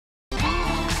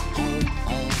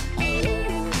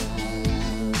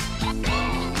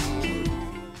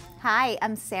Hi,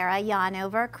 I'm Sarah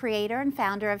Yonover, creator and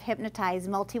founder of Hypnotize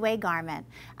Multi-Way Garment.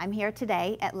 I'm here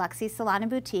today at Luxie's Salon and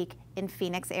Boutique in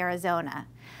Phoenix, Arizona.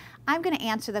 I'm going to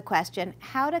answer the question,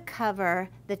 how to cover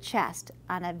the chest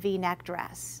on a V-neck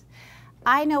dress.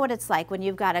 I know what it's like when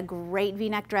you've got a great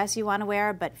V-neck dress you want to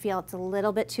wear but feel it's a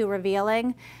little bit too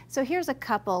revealing. So here's a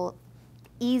couple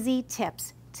easy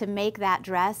tips to make that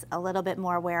dress a little bit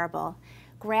more wearable.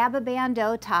 Grab a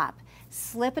bandeau top,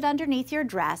 slip it underneath your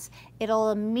dress.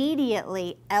 It'll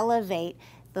immediately elevate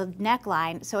the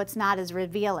neckline so it's not as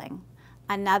revealing.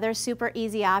 Another super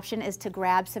easy option is to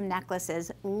grab some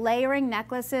necklaces. Layering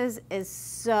necklaces is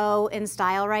so in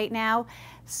style right now.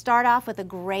 Start off with a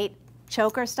great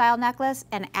choker style necklace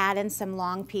and add in some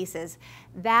long pieces.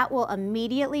 That will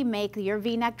immediately make your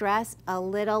V-neck dress a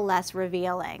little less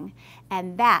revealing.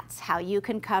 And that's how you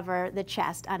can cover the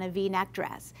chest on a V-neck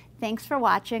dress. Thanks for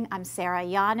watching. I'm Sarah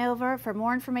Yonover. For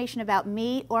more information about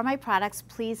me or my products,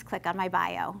 please click on my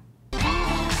bio.